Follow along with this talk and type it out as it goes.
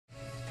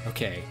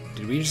Okay,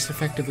 did we just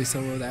effectively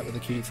solo that with a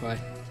cutie fly?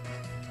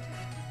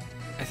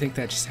 I think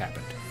that just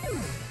happened.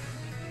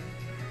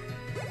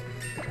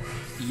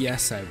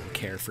 Yes, I will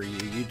care for you.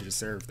 You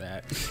deserve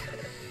that.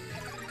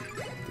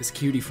 This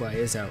cutie fly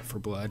is out for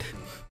blood.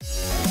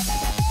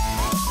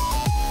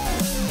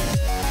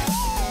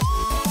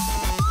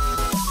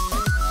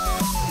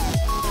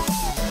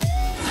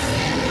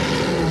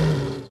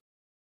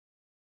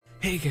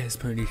 Hey guys,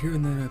 Ponodude here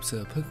in that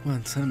episode of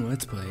Pokemon Sun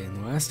Let's Play. In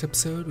the last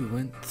episode, we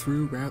went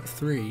through Route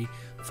 3,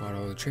 fought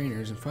all the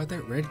trainers, and fought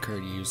that red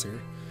card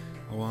user,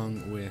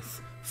 along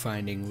with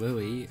finding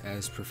Lily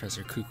as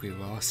Professor Kukui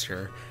lost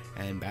her,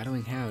 and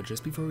battling Hal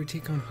just before we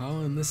take on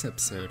Hala in this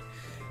episode.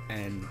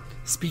 And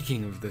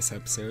speaking of this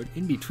episode,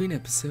 in between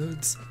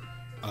episodes,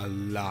 a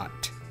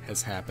lot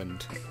has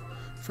happened.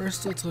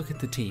 First, let's look at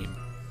the team.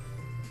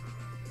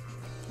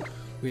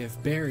 We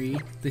have Barry,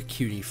 the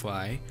cutie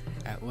fly,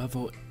 at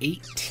level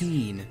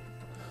 18,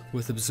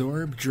 with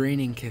Absorb,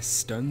 Draining Kiss,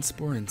 Stun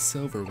Spore, and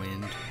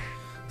Silverwind.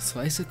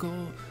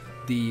 Sliceable,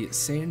 the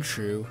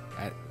Sandshrew,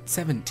 at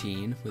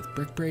 17, with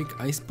Brick Break,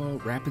 Ice Ball,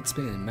 Rapid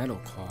Spin, and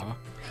Metal Claw,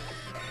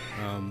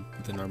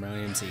 the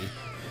Normalium Z.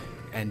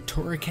 And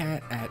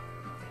Torracat at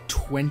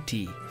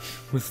 20,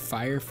 with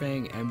Fire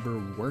Fang, Ember,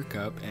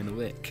 Workup, and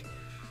Lick.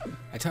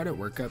 I taught it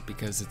Workup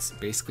because it's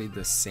basically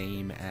the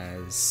same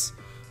as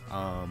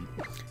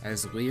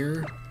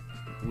Leer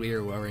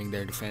lowering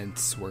their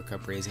defense,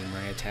 Workup raising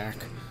my attack,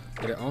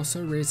 but it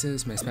also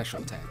raises my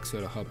special attack, so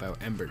it'll help out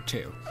Ember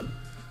too.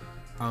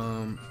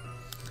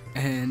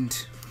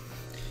 And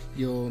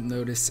you'll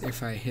notice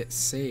if I hit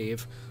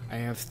save, I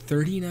have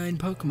 39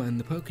 Pokemon in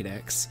the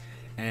Pokedex,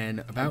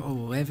 and about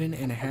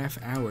 11.5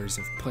 hours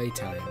of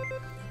playtime.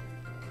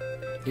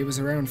 It was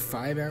around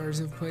 5 hours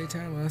of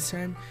playtime last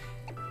time.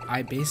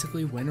 I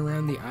basically went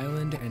around the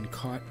island and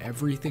caught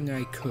everything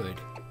I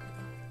could.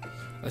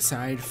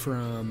 Aside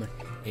from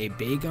a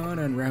Bagon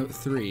on Route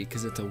 3,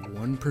 because it's a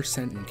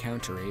 1%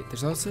 encounter rate.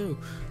 There's also,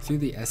 through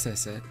the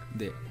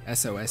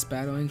SOS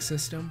battling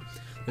system,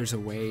 there's a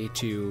way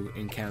to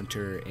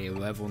encounter a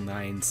level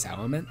 9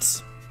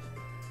 Salamence,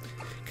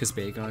 because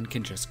Bagon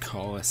can just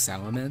call a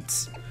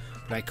Salamence.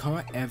 But I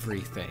caught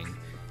everything.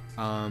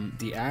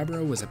 The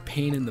Abra was a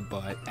pain in the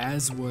butt,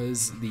 as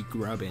was the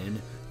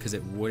Grubbin, because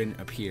it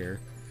wouldn't appear.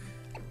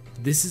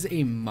 This is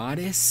a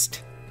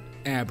modest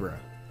Abra.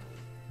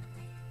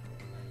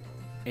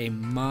 A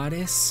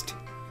modest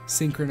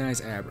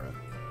synchronized Abra.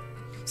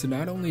 So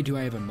not only do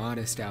I have a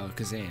modest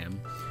Alakazam,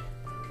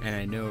 and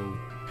I know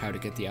how to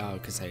get the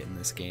Alakazite in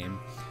this game,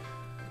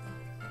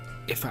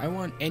 if I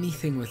want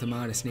anything with a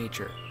modest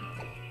nature,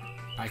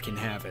 I can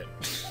have it.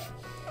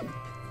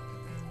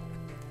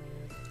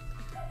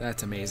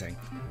 That's amazing.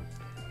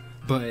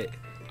 But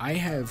I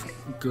have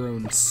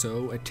grown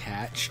so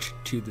attached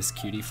to this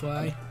cutie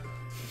fly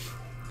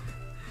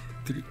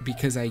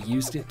because I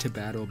used it to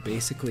battle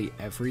basically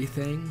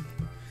everything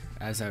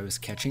as I was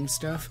catching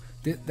stuff.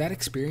 That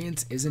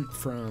experience isn't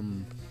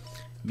from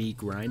me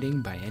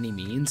grinding by any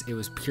means. It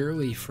was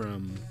purely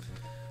from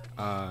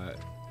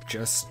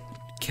just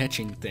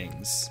catching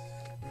things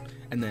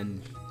and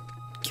then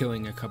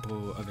killing a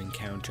couple of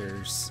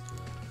encounters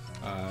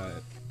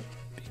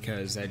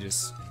because I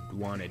just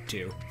wanted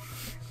to.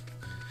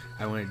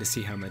 I wanted to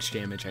see how much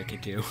damage I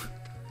could do.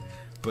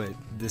 But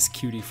this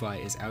cutie fly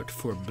is out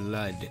for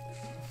blood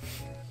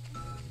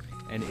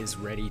and is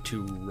ready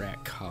to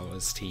wreck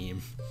Hala's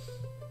team.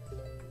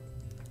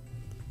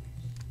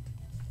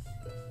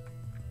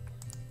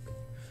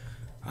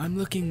 I'm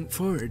looking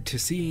forward to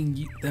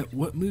seeing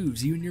what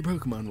moves you and your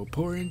Pokemon will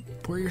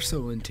pour your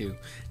soul into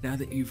now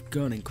that you've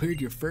gone and cleared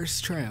your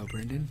first trial,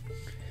 Brendan.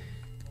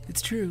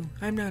 It's true,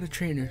 I'm not a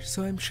trainer,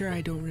 so I'm sure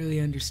I don't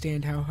really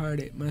understand how hard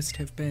it must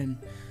have been,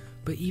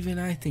 but even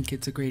I think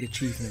it's a great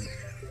achievement.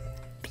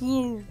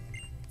 Pew!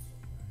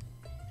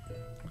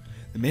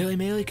 The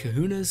Melee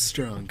Kahuna is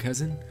strong,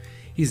 cousin.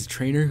 He's a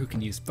trainer who can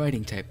use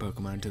fighting-type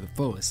Pokemon to the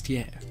fullest,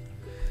 yeah.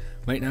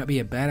 Might not be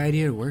a bad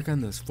idea to work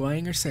on those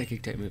flying or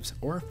psychic-type moves,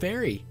 or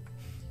fairy.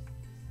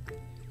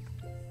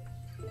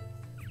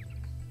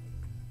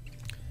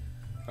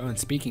 Oh, and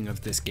speaking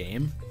of this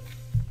game,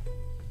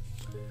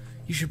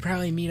 you should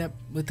probably meet up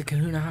with the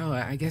Kahuna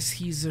Hala. I guess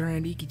he's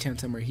around Iki-town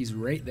somewhere. He's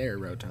right there,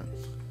 Rotom.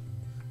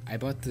 I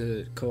bought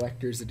the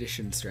Collector's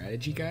Edition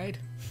Strategy Guide.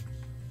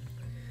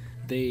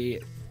 They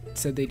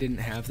said they didn't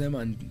have them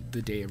on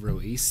the day of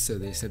release, so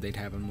they said they'd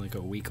have them like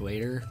a week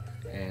later,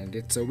 and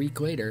it's a week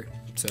later,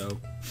 so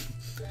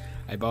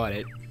I bought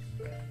it,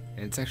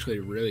 and it's actually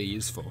really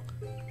useful.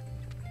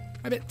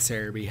 I bet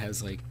Cerebi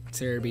has like,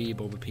 Cerebi,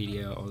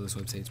 Bulbapedia, all those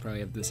websites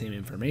probably have the same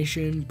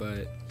information,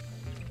 but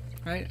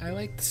I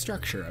like the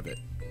structure of it.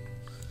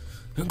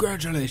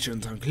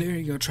 Congratulations on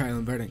clearing your trial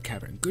in Verdant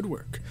Cavern. Good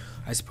work.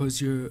 I suppose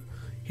you're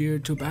here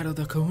to battle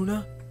the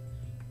Kahuna?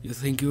 You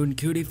think you and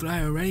Cutie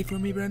Fly are ready for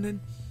me,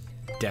 Brendan?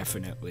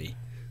 Definitely.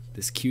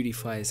 This cutie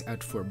fly is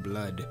out for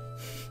blood.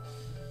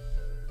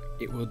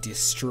 It will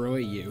destroy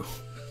you.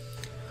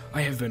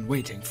 I have been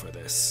waiting for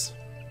this.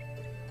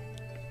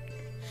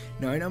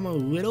 Now, I know I'm a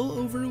little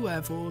over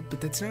leveled,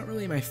 but that's not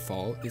really my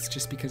fault. It's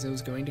just because I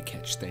was going to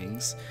catch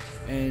things.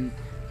 And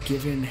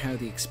given how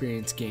the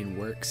experience gain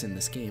works in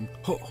this game,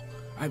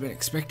 I've been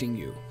expecting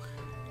you.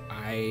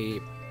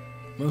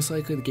 Most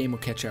likely the game will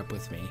catch up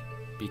with me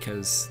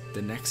because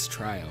the next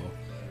trial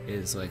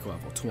is like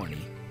level 20.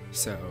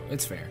 So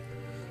it's fair.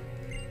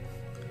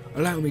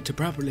 Allow me to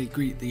properly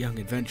greet the young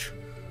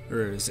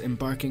adventurers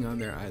embarking on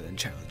their island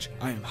challenge.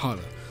 I am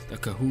Hala, the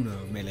kahuna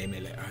of Mele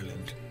Mele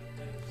Island.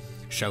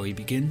 Shall we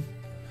begin?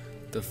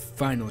 The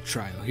final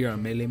trial here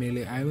on Mele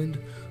Mele Island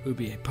will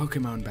be a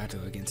Pokemon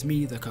battle against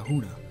me, the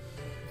kahuna.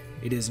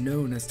 It is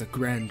known as the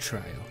Grand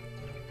Trial.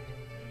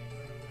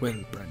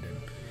 Well, Brendan,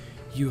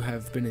 you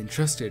have been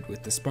entrusted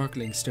with the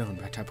Sparkling Stone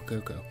by Tapu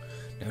Koko.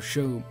 Now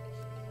show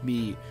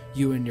me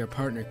you and your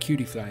partner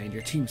Cutiefly and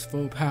your team's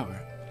full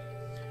power.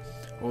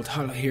 Old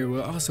Hala here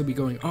will also be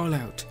going all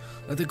out.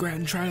 Let the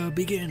Grand Trial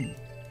begin.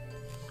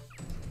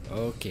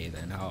 Okay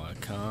then, Hala,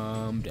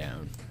 calm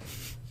down.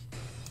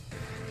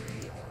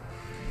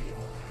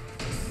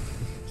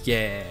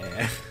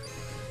 Yeah.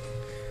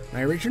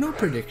 My original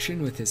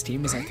prediction with his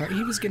team is I thought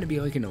he was going to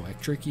be like an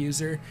electric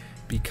user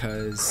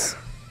because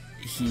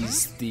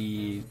he's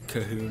the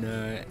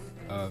kahuna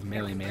of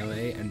Mele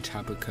Mele and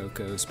Tapu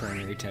Koko's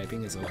primary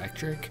typing is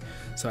electric.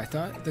 So I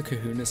thought the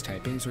kahuna's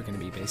typings were going to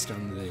be based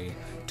on the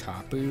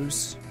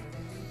Tapus.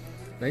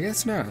 But I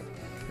guess not.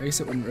 I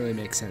guess it wouldn't really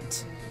make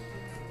sense.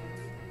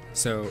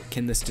 So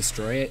can this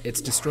destroy it?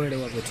 It's destroyed a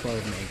level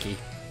 12 Mankey.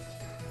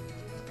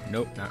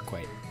 Nope, not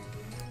quite.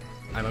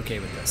 I'm okay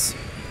with this.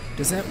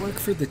 Does that work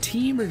for the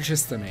team or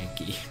just the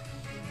Mankey?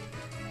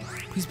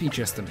 Please be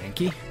just the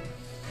Mankey.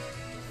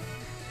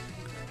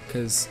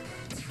 Because,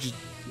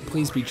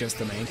 please be just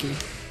the Mankey.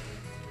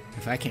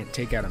 If I can't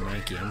take out a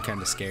Mankey, I'm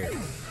kind of scared.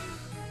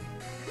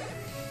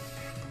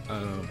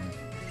 And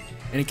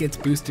it gets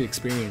boosted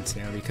experience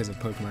now because of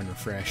Pokemon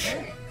Refresh.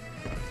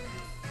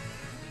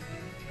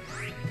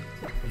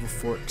 Level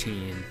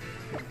 14.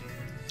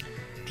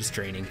 Just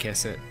Draining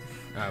Kiss it.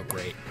 Oh,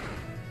 great.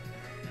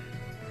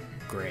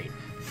 Great.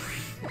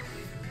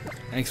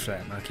 Thanks for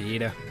that,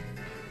 Makihita.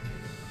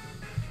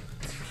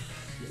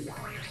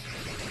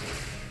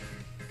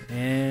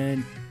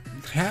 And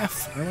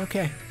half. I'm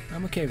okay.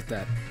 I'm okay with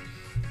that.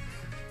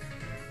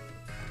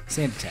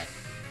 Sand attack.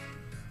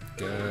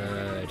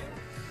 Good.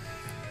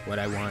 What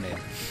I wanted.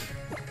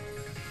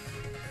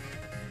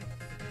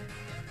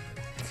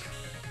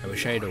 I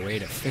wish I had a way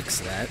to fix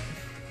that.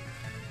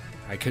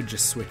 I could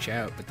just switch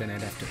out, but then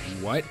I'd have to...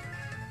 What?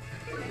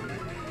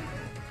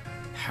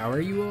 How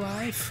are you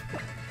alive?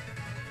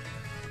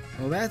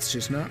 Well, that's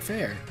just not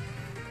fair.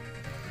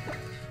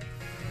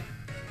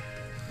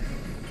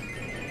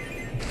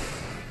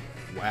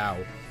 Wow.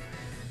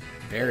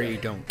 Barry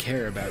don't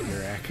care about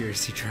your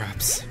accuracy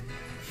drops.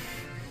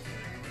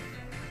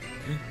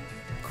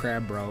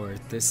 Crab Brawler,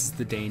 this is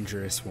the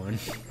dangerous one.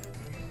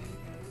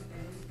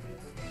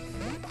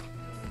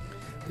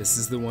 This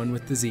is the one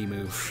with the Z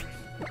move.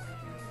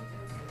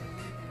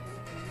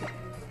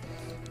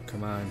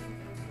 Come on.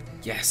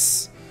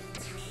 Yes!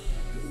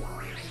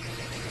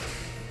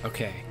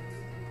 Okay.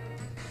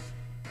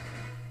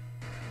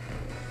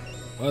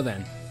 Well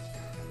then.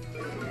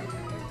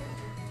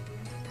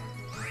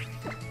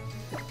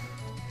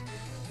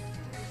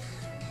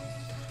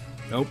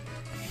 Nope.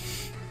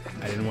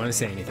 I didn't want to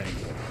say anything.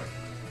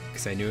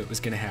 Because I knew it was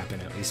going to happen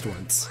at least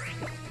once.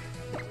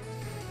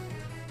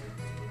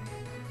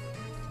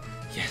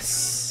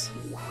 Yes!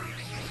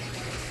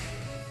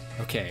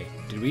 Okay,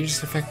 did we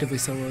just effectively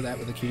solo that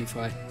with a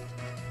Cutiefly?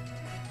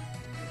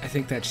 I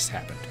think that just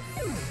happened.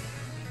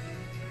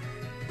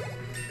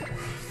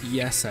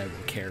 Yes, I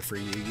will care for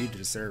you. You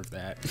deserve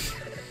that.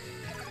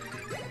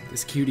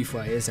 This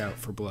Cutiefly is out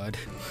for blood.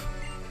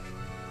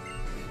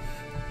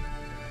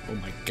 Oh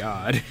my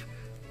god.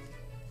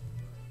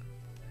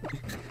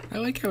 I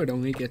like how it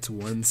only gets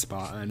one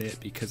spot on it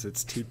because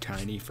it's too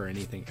tiny for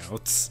anything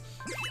else.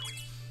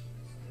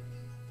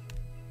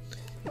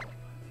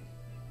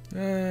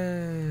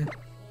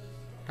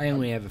 I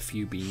only have a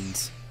few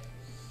beans.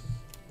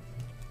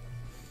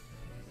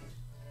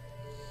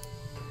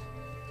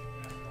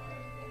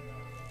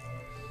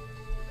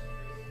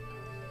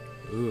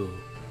 Ooh.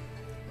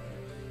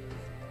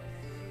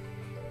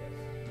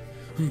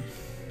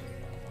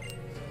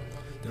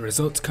 The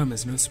results come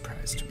as no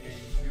surprise to me.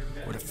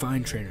 What a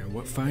fine trainer,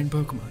 what fine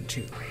Pokemon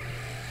too.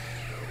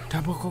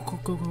 Tapu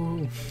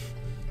Koko.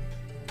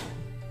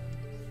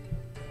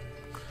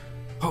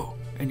 Oh,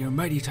 and your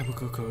mighty Tapu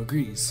Koko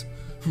agrees.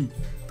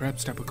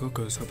 Perhaps Tapu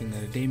Koko is hoping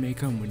that a day may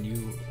come when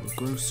you will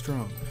grow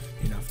strong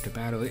enough to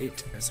battle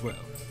it as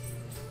well.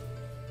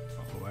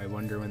 Oh, I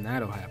wonder when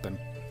that'll happen.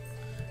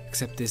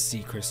 Except this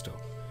Z Crystal.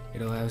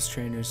 It allows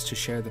trainers to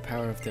share the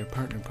power of their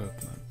partner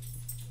Pokemon.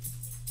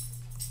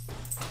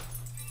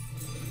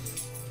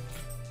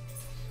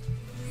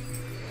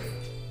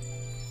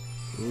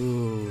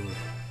 Ooh.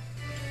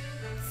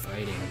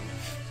 Fighting.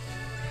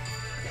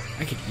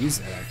 I could use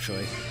that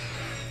actually.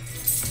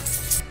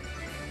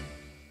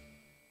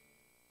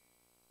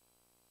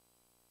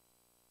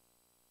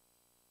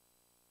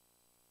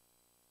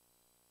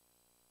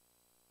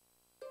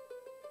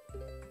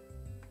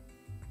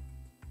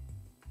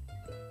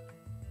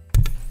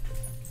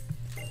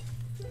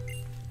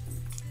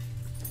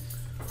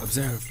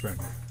 Observe,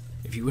 Brendan.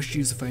 If you wish to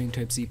use the fighting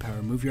type Z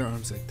power, move your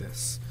arms like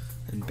this,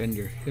 and bend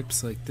your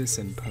hips like this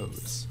and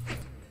pose.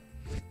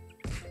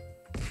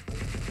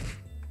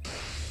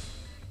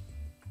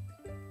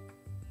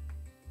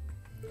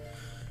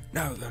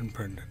 Now then,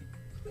 Brendan,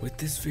 with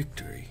this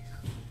victory,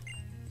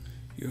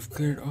 you have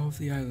cleared all of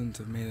the islands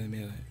of Melee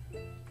Melee.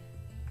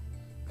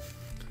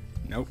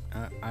 Nope,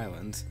 not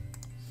islands.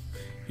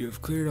 You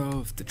have cleared all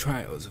of the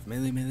trials of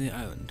Melee Melee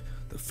Island,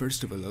 the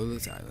first of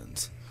Alola's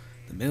islands.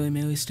 The Melee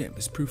Melee stamp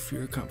is proof for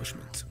your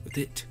accomplishments. With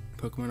it,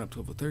 Pokemon up to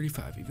level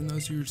 35, even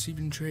those you receive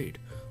in trade,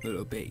 will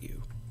obey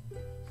you.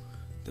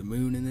 The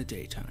moon in the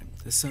daytime,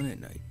 the sun at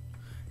night.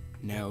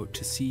 Now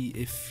to see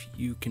if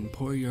you can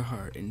pour your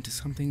heart into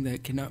something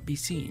that cannot be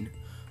seen,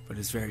 but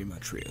is very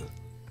much real.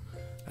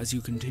 As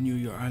you continue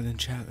your island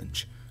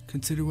challenge,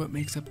 consider what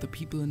makes up the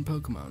people and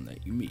Pokemon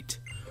that you meet,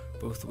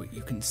 both what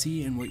you can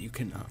see and what you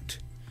cannot.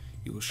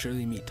 You will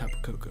surely meet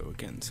Tapu Koko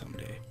again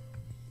someday.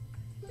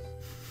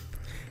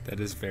 That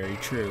is very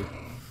true.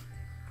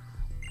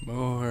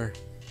 More.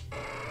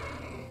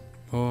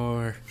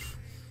 More.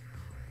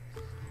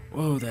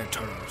 Whoa there,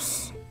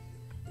 Tauros.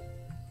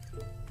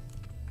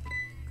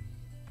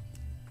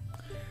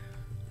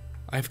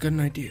 I've got an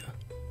idea.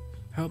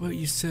 How about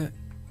I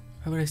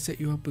set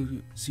you up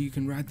so you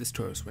can ride this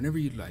Tauros whenever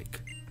you'd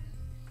like?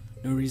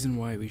 No reason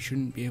why we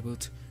shouldn't be able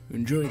to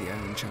enjoy the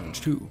island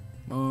challenge too.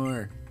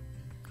 More.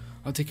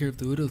 I'll take care of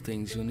the little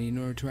things you'll need in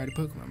order to ride a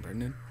Pokemon,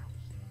 Brendan.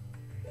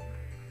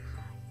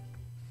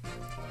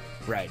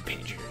 Ride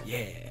Pager,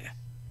 yeah.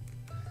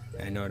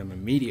 I know what I'm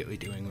immediately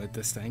doing with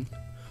this thing.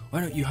 Why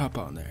don't you hop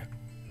on there?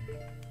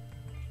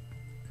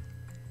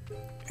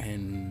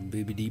 And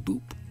bibbidi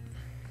boop.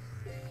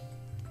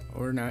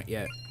 Or not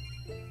yet.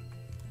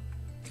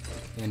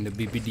 And a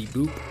bibbidi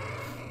boop.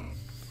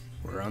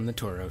 We're on the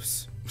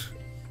Tauros.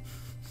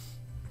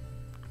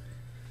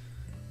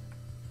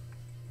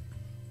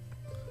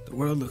 The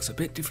world looks a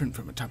bit different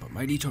from atop a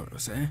mighty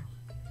Tauros, eh?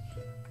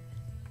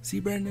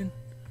 See, Brendan?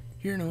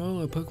 Here in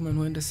Alola, Pokemon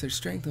lend us their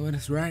strength and let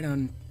us ride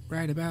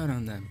about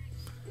on them.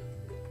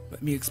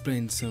 Let me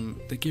explain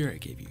the gear I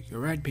gave you.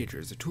 Your Ride Pager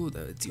is a tool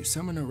that lets you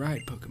summon a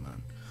ride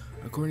Pokemon.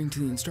 According to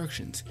the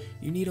instructions,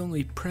 you need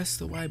only press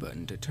the Y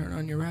button to turn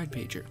on your Ride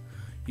Pager,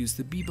 use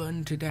the B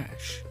button to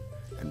dash,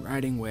 and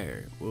riding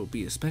wear will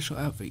be a special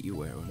outfit you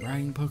wear when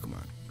riding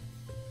Pokemon.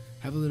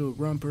 Have a little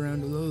romp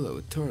around Alola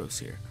with Tauros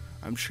here.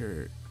 I'm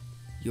sure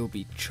you'll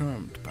be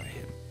charmed by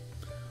him.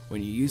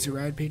 When you use your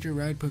Ride Pager,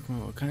 Ride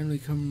Pokemon will kindly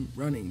come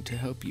running to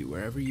help you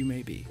wherever you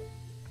may be.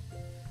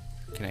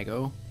 Can I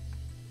go?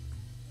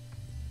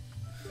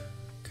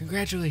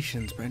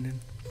 Congratulations, Brendan.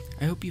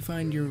 I hope you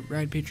find your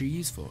Ride Pager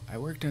useful. I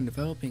worked on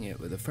developing it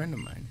with a friend of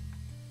mine.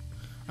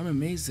 I'm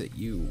amazed that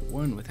you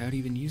won without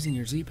even using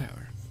your Z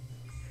power.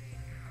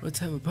 Let's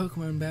have a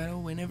Pokemon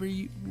battle when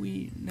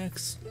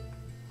next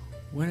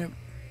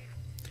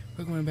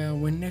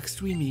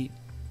we meet.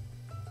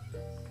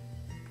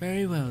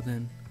 Very well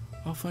then.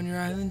 Off on your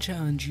island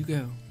challenge you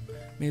go.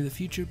 May the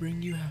future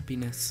bring you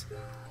happiness.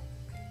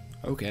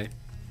 Okay.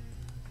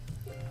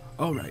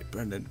 Alright,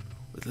 Brendan.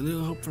 With a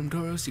little help from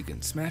Tauros, you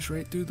can smash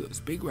right through those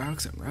big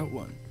rocks on Route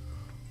 1.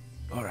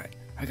 Alright,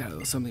 I got a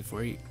little something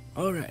for you.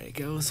 Alright, I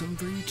got a little something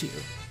for you too.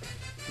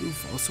 Ooh,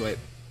 false swipe.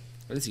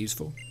 That is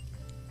useful.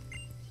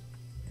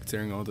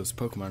 Considering all those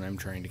Pokemon I'm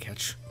trying to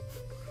catch.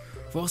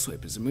 False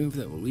swipe is a move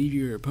that will leave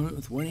your opponent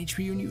with 1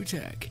 HP when you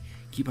attack.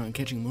 Keep on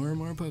catching more and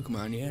more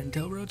Pokemon yet and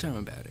tell Rotom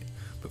about it.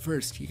 But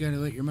first, you gotta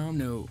let your mom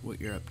know what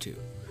you're up to.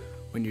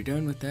 When you're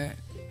done with that,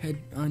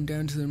 head on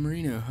down to the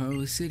marina,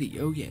 Hala City.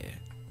 Oh yeah.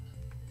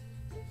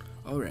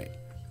 Alright,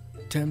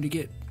 time to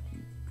get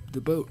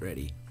the boat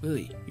ready.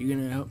 Willie, you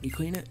gonna help me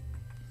clean it?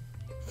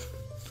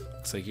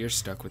 Looks like you're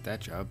stuck with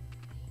that job.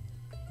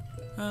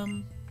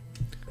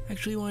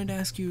 Actually wanted to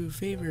ask you a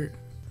favor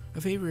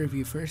of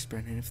you first,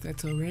 Brendan, if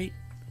that's alright?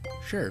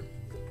 Sure.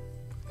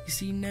 You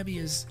see,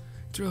 Nebbia's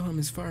thrill home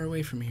is far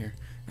away from here.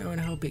 I want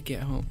to help it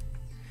get home.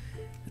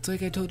 It's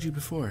like I told you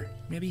before.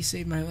 Nebby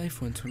saved my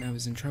life once when I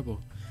was in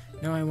trouble.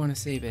 Now I want to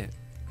save it.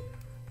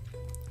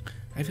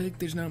 I feel like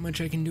there's not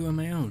much I can do on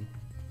my own,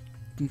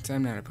 since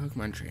I'm not a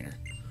Pokemon trainer.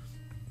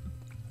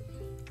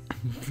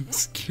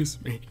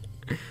 Excuse me.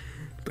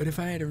 But if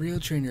I had a real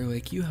trainer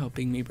like you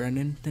helping me,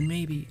 Brendan, then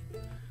maybe.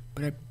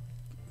 But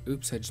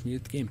oops, I just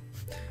muted the game.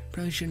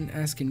 Probably shouldn't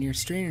ask a near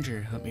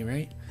stranger to help me,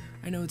 right?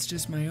 I know it's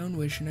just my own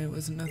wish and it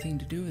wasn't nothing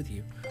to do with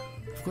you.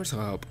 Of course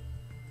I'll help.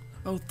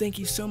 Oh, thank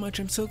you so much.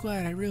 I'm so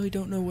glad. I really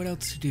don't know what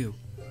else to do.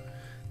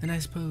 Then I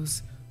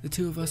suppose the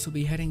two of us will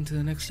be heading to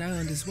the next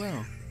island as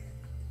well.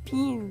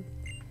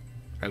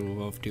 I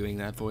love doing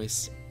that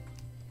voice.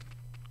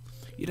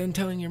 You done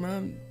telling your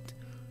mom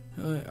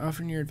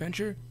offering your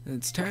adventure? Then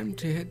it's time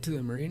to head to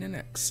the marina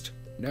next.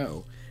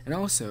 No. And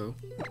also,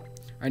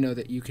 I know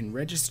that you can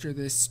register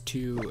this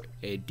to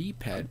a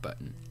D-pad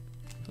button.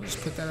 I'll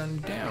just put that on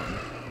down.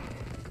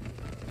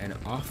 And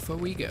off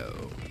we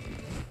go.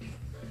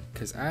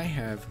 Because I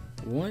have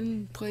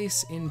one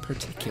place in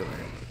particular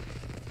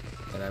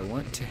that I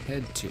want to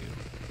head to.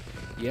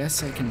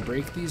 Yes, I can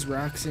break these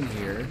rocks in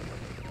here,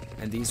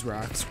 and these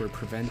rocks were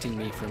preventing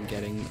me from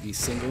getting the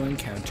single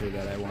encounter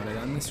that I wanted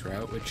on this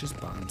route, which is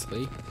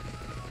Bondsley.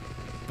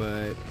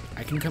 But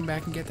I can come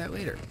back and get that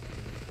later.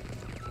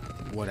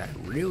 What I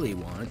really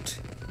want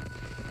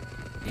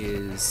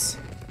is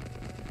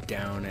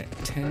down at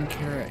 10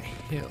 Carat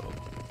Hill.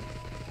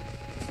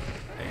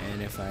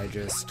 And if I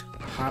just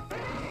hop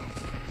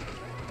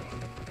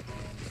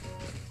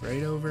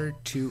right over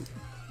to...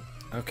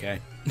 Okay.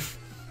 If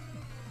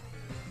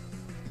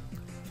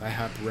I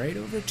hop right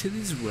over to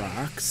these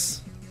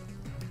rocks...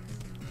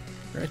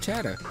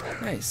 Rattata.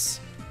 Nice.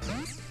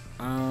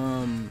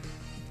 I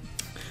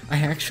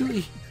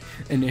actually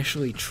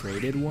initially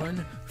traded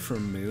one for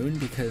Moon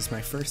because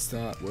my first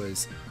thought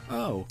was,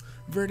 oh,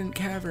 Verdant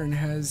Cavern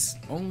has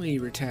only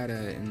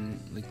Rattata and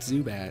like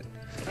Zubat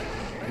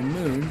and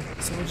Moon,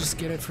 so I'll just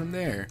get it from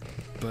there.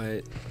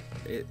 But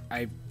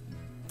I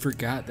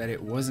forgot that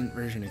it wasn't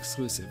version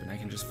exclusive and I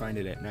can just find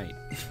it at night.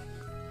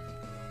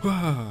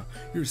 Wow,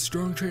 you're a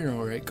strong trainer,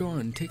 alright. Go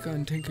on, take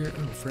on Ten Carat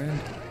Hill, friend.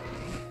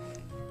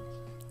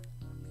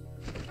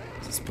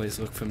 Does this place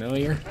look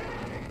familiar?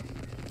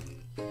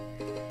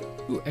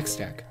 Ooh,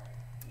 X-Stack.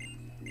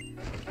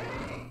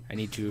 I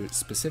need to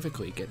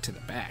specifically get to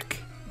the back,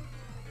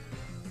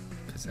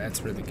 because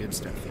that's where the good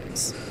stuff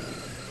is.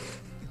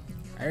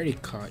 I already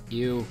caught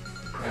you.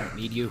 I don't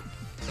need you.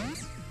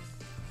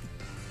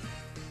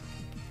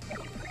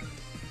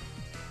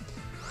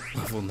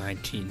 Level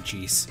 19,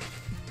 jeez.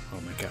 Oh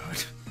my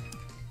god.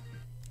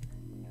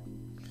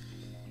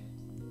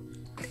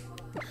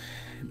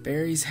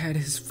 Barry's had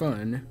his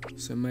fun,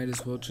 so might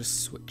as well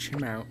just switch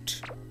him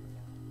out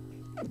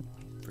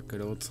for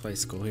good old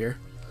Sliceable here.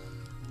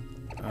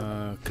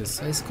 Cause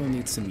Sliceable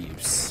needs some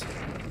use.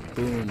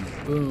 Boom,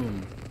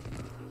 boom.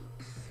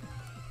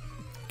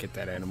 Get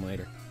that item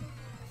later.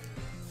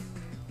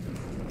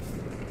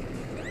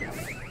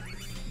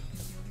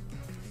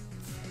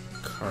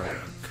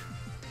 Karluk.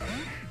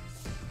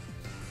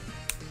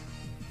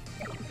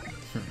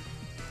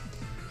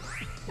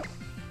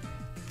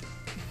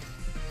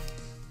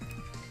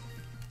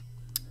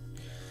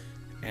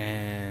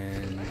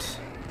 And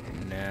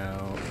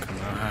now,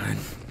 come on.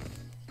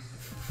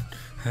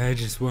 I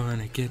just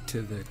want to get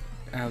to the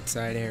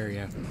outside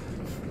area.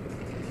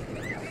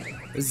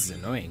 This is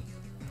annoying.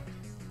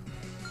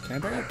 Can I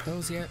borrow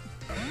pills yet?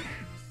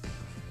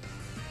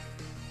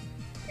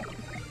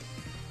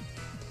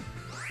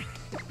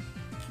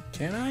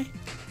 Can I?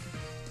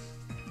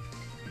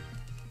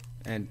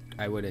 And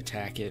I would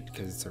attack it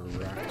because it's a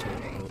rock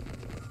type.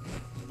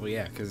 Well,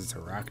 yeah, because it's a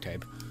rock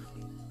type.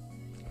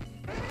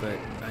 But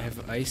I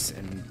have ice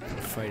and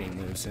fighting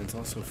moves, and it's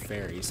also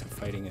fairy, so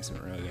fighting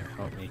isn't really going to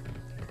help me.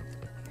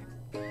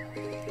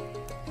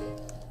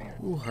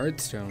 Ooh,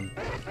 Hearthstone.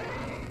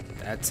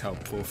 That's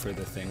helpful for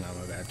the thing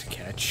I'm about to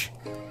catch.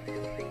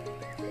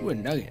 Ooh, a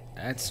nugget.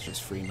 That's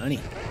just free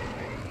money.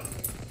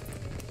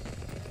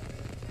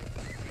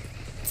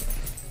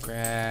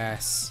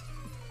 Grass.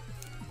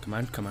 Come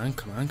on, come on,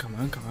 come on, come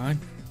on, come on.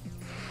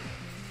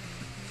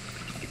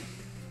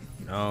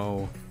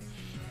 No.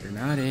 You're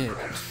not it.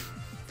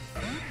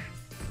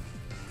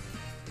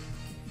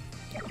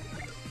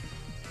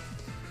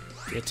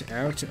 Get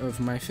out of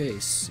my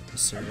face,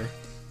 sir.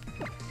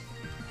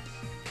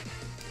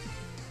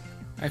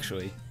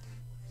 Actually,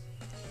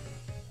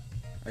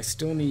 I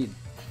still need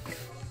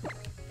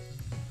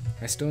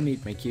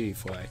my cutie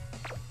fly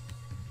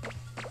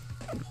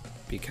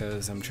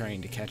because I'm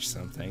trying to catch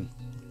something,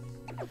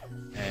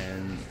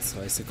 and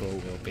Sliceable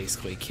will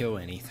basically kill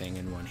anything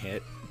in one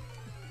hit.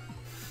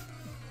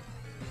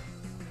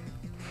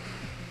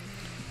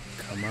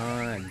 Come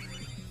on,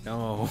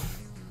 no.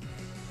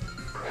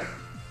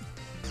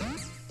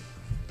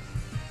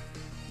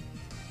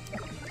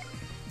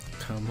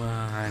 Come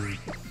on.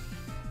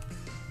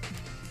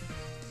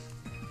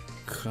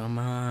 Come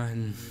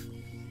on.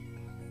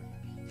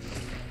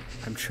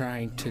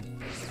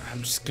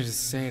 I'm just gonna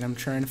say it, I'm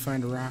trying to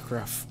find a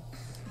Rockruff.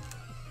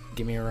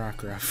 Give me a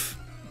Rockruff.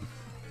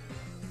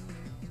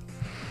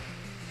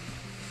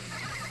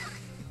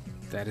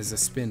 That is a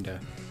Spinda.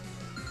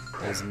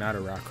 That is not a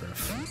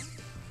Rockruff.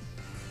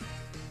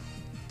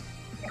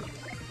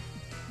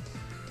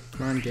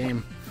 Come on,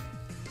 game.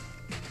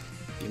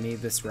 Give me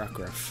this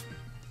Rockruff.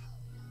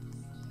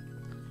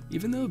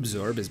 Even though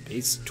Absorb is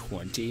base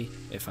 20,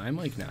 if I'm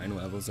like 9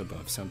 levels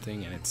above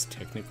something and it's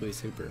technically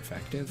super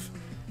effective,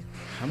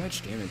 how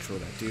much damage will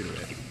that do to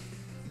it?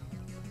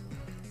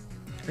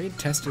 I could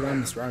test it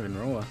on this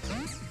Roggenrola.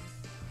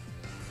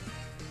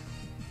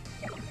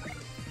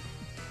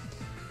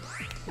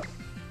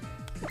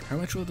 How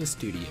much will this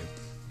do to you?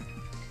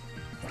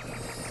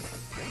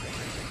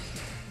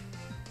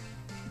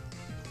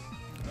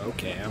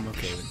 Okay, I'm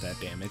okay with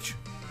that damage.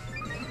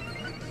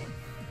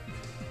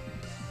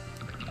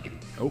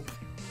 Nope.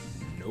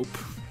 Nope.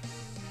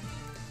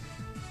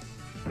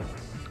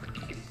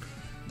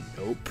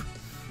 Nope.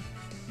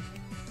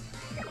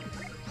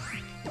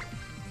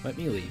 Let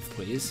me leave,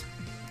 please.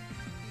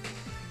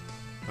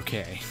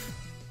 Okay.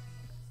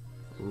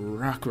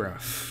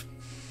 Rockruff.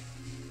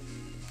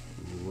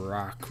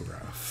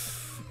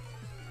 Rockruff.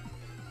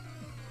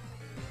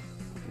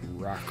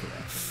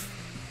 Rockruff.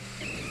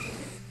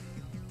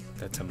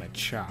 That's a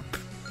Machop.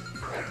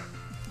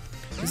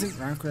 Isn't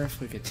Rockruff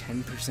like a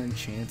 10%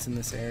 chance in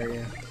this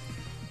area?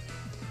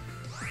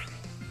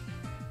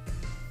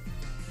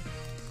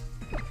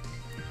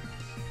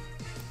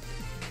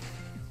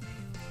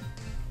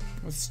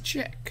 Let's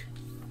check.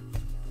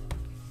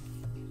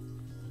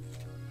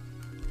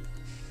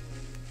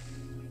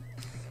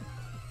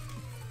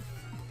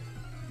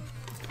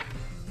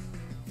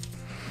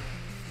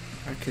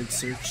 I could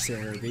search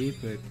Cerebi,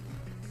 but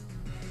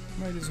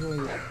might as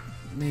well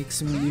make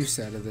some use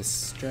out of this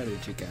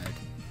strategy guide.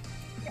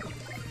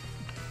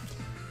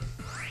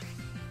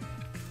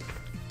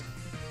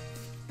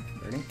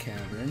 Verdant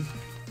Cavern.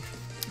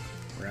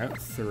 Route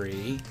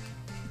 3.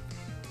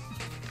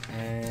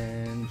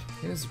 And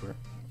here's where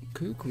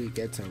Kukui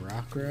gets a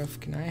Rockruff.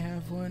 Can I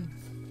have one?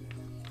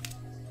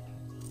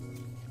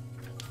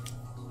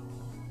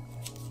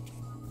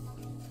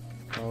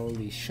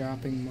 Holy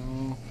Shopping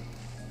Mall.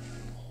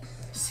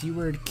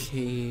 Seaward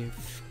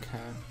Cave.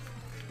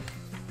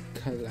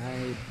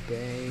 Kalai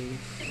Bay.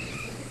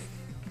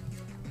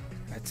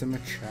 That's a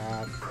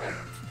Machop.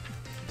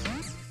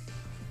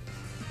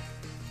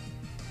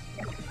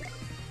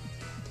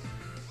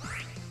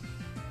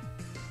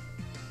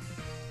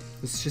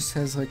 This just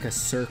has like a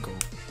circle.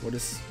 What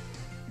is...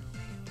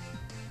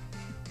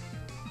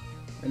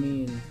 I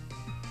mean...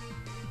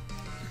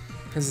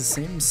 It has the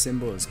same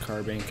symbol as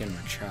Carbink and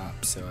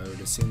Machop, so I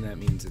would assume that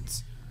means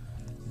it's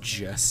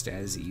just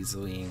as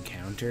easily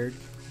encountered.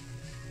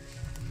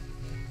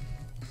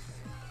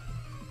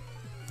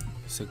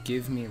 So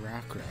give me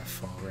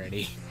Rockruff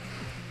already.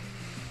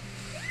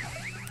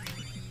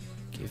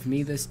 Give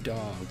me this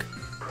dog.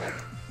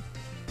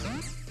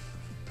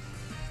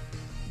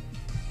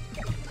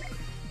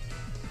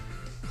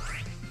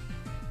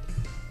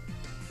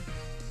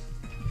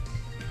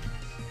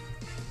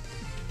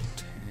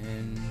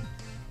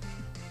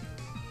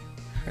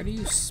 How do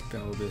you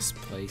spell this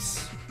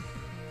place?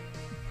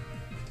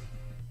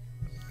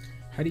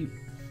 How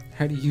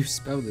do you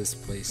spell this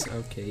place?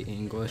 Okay,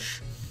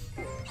 English.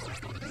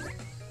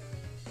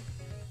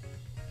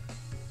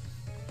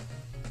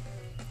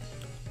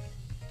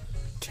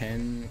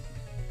 Ten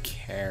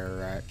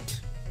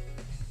Carat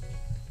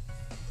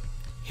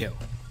Hill.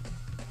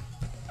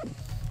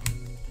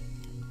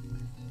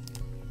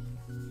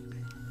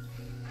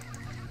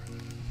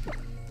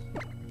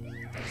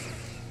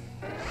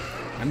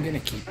 I'm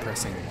gonna keep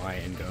pressing Y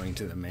and going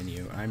to the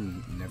menu.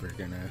 I'm never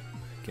gonna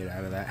get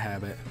out of that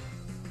habit.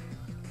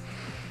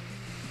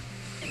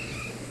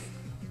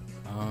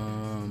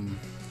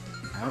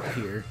 Out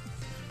here.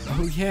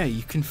 Oh yeah,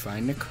 you can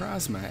find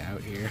Necrozma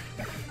out here.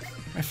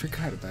 I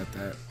forgot about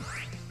that.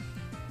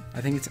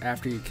 I think it's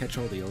after you catch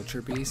all the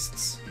Ultra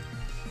Beasts.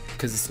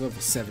 Because it's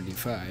level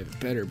 75. It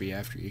better be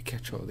after you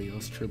catch all the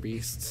Ultra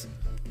Beasts.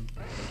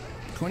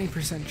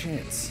 20%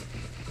 chance.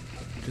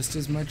 Just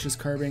as much as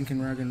Carbink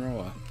and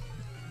Roggenrola.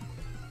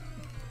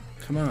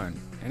 Come on.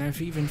 And I've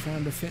even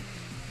found a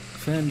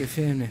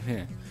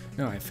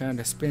No, I found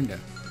a Spinda.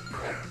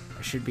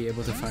 I should be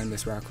able to find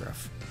this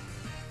Rockruff.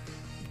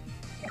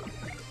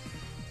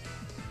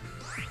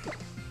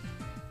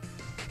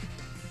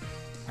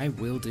 I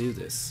will do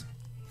this.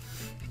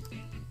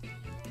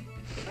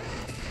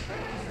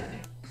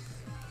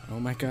 Oh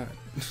my god.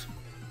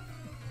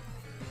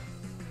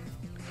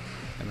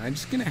 Am I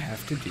just gonna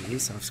have to do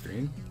this off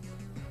screen?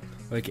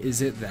 Like,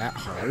 is it that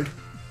hard?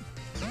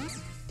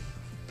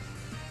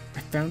 I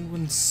found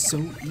one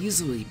so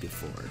easily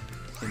before.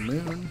 The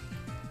moon.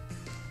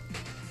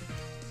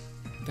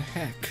 The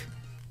heck?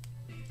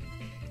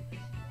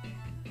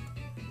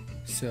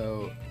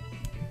 So,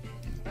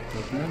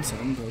 Pokemon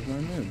Sun,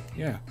 Pokemon Moon.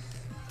 Yeah.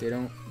 They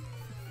don't...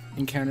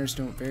 Encounters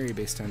don't vary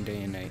based on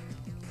day and night.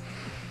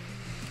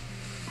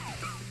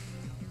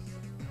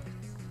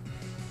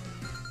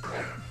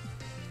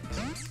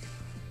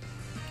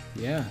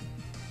 Yeah.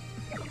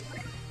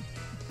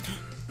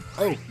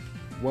 Oh!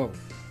 Whoa.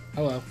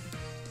 Hello.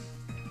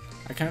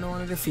 I kind of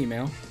wanted a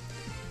female.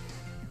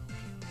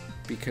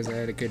 Because I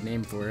had a good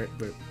name for it,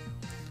 but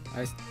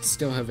I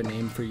still have a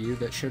name for you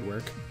that should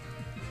work.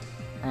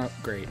 Oh,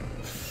 great.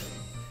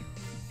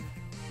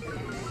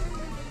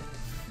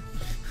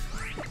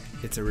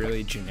 It's a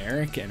really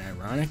generic and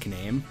ironic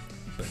name,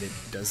 but it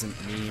doesn't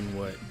mean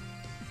what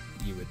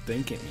you would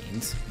think it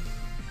means.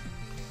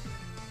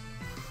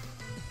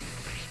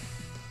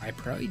 I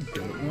probably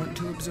don't want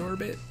to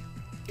absorb it.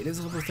 It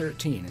is level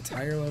 13. It's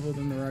higher level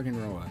than the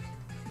Roggenrola.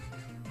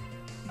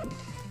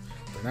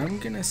 But I'm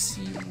gonna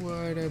see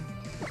what a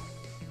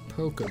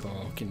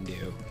Pokeball can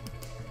do.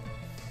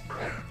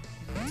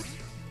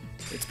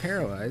 It's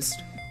paralyzed.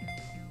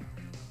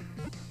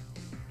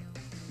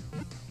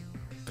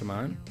 Come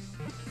on.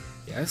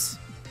 Yes?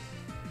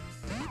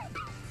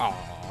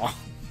 Aww.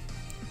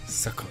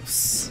 So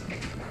close.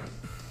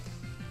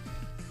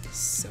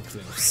 So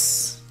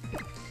close.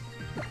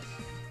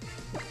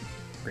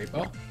 Great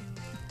Ball.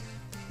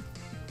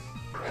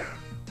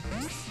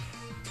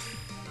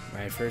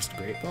 My first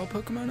Great Ball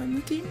Pokemon on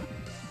the team?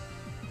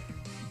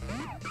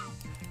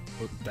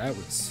 Oh, that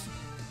was...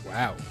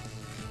 Wow.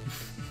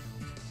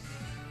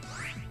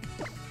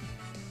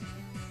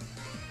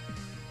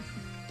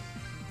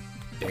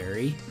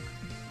 Barry.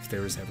 If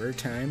there was ever a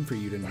time for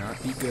you to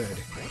not be good,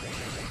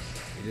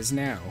 it is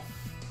now.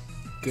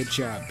 Good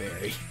job,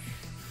 Barry.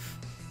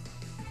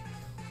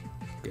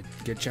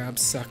 Good job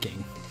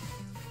sucking.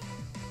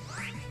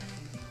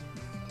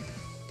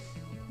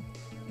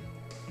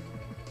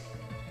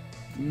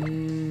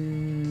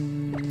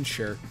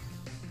 Sure.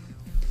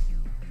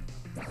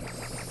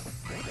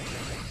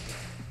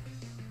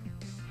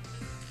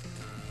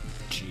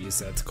 Jeez,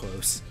 that's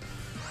close.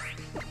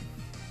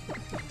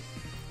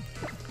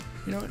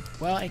 You know what?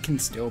 While I can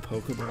still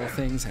Pokeball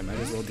things, I might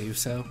as well do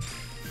so.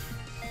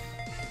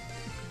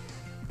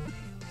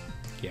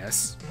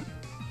 Yes.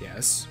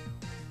 Yes.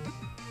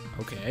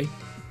 Okay.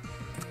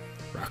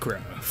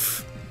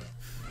 Rockruff.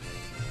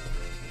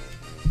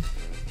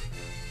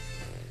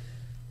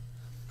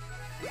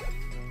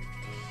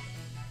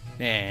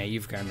 Nah,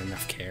 you've got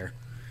enough care.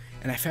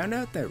 And I found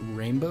out that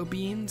rainbow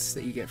beans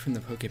that you get from the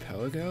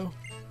Poképelago,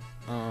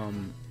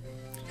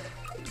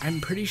 I'm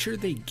pretty sure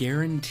they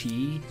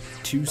guarantee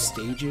 2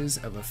 stages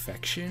of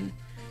affection,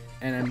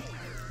 and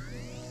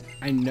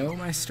I know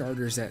my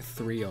starter's at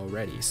 3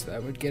 already, so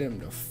that would get him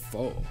to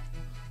full.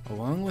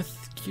 Along with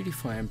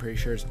Cutiefly, I'm pretty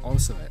sure is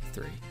also at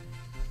 3.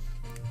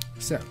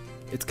 So,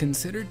 it's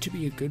considered to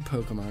be a good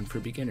Pokemon for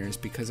beginners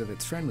because of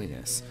its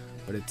friendliness,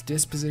 but its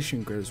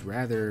disposition grows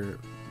rougher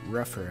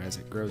as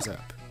it grows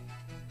up.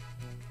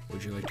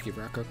 Would you like to give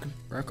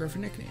Rockruff a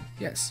nickname?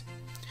 Yes.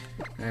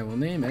 I will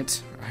name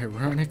it,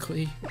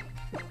 ironically,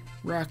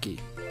 Rocky.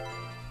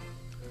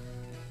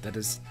 That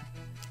is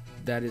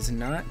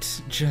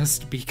not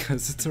just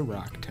because it's a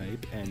rock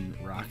type and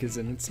rock is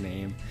in its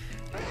name.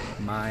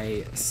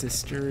 My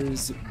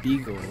sister's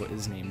beagle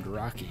is named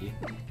Rocky,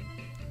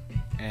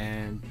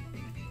 and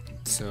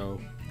so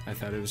I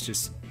thought it was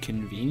just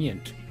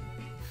convenient.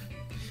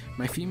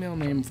 My female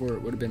name for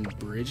it would have been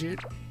Bridget,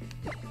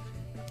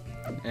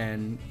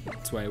 and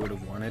that's why I would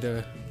have wanted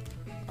a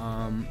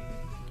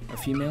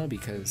female,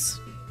 because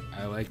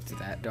I liked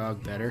that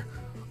dog better.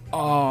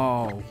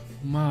 Oh,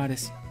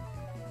 modest.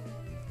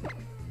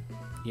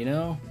 You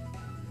know,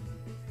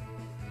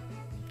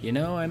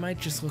 I might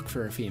just look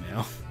for a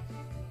female.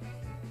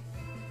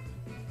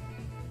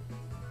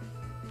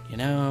 You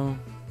know,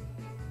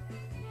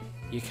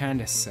 you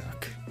kinda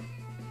suck.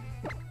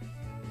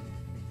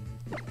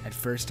 At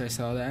first I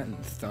saw that and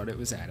thought it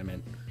was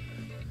adamant.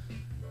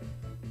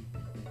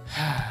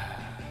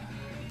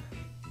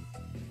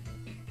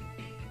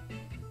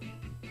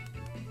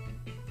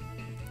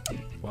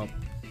 Well,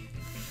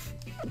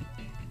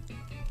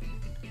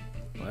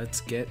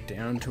 let's get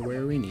down to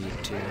where we need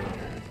to.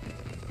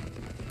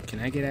 Can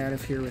I get out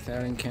of here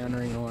without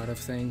encountering a lot of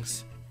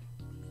things?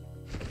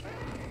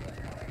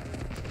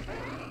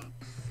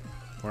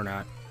 Or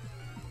not?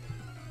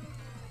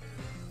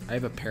 I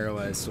have a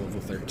paralyzed level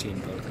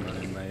 13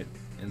 Pokemon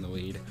in the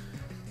lead.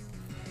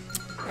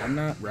 I'm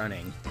not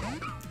running.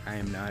 I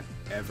am not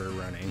ever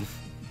running.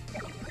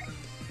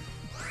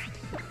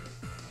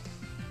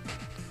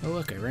 Oh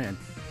look, I ran.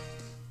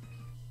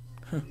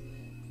 Huh.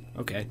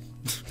 Okay.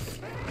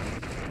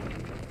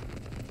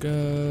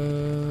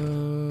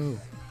 Go!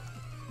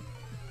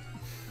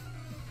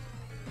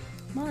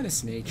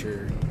 Modest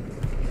nature.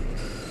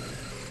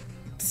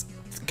 It's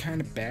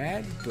kind of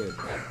bad, but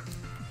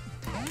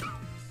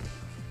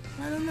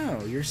I don't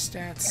know. Your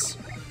stats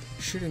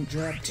shouldn't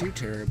drop too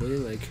terribly.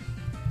 Like,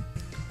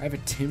 I have a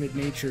timid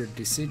nature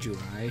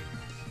Decidueye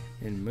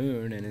in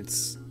Moon, and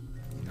it's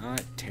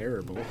not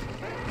terrible.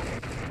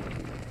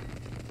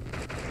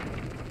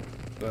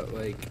 But,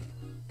 like,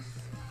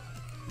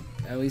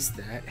 at least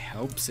that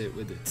helps it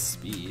with its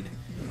speed.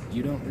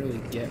 You don't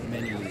really get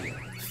many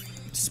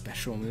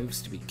special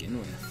moves to begin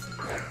with.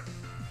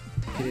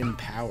 Hidden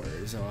power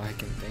is all I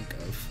can think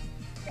of,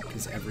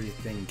 because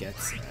everything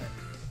gets that.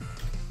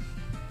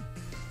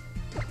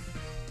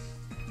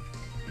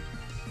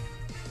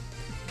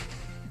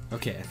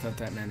 Okay, I thought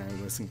that meant I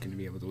wasn't going to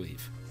be able to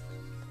leave.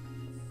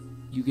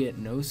 You get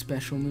no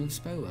special moves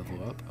by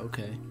level up,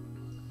 okay.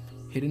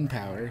 Hidden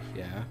power,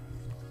 yeah.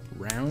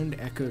 Round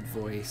echoed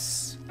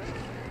voice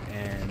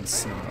and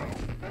snarl.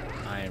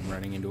 I am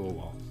running into a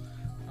wall.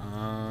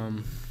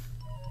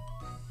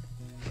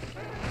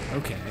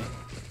 Okay.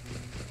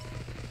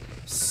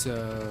 So,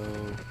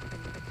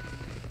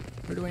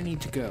 where do I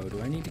need to go?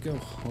 Do I need to go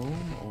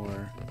home,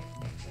 or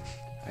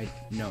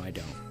no, I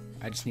don't.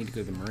 I just need to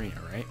go to the marina,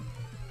 right?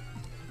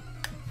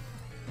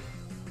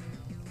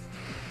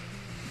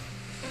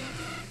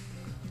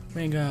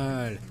 My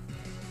God.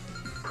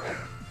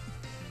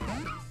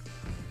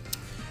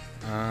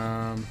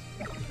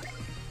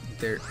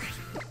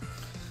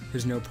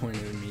 There's no point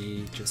in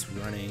me just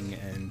running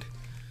and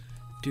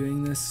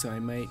doing this, so I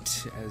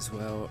might as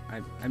well.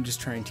 I'm just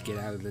trying to get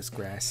out of this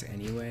grass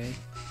anyway.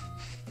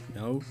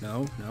 No.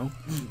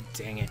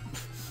 Dang it.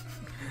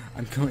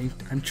 I'm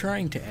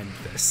trying to end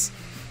this.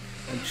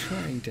 I'm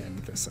trying to end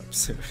this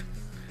episode.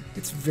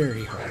 It's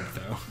very hard,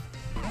 though.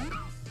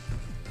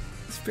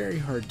 It's very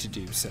hard to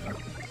do so.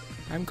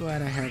 I'm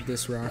glad I have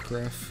this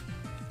Rockruff.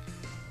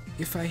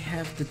 If I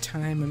have the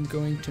time, I'm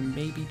going to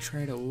maybe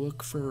try to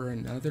look for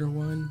another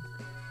one,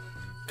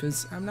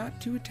 because I'm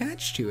not too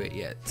attached to it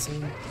yet, so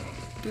it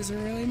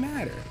doesn't really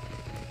matter.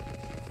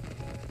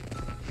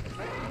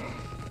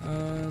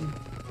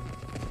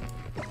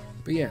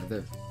 But yeah,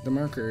 the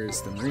marker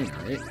is the marina,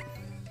 right?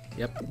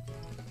 Yep.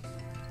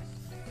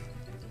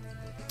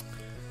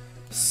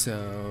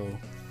 So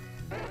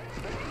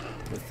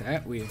with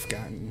that, we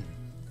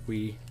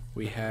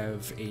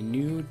have a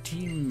new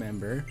team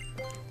member,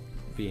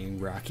 being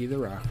Rocky the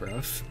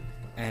Rockruff,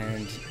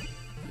 and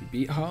we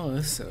beat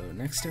Hala. So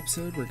next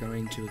episode, we're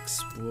going to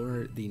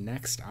explore the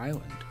next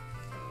island.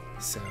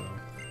 So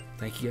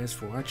thank you guys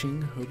for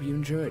watching. Hope you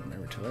enjoyed.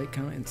 Remember to like,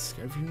 comment, and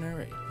subscribe if you're not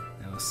already.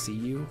 And I'll see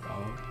you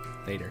all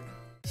later.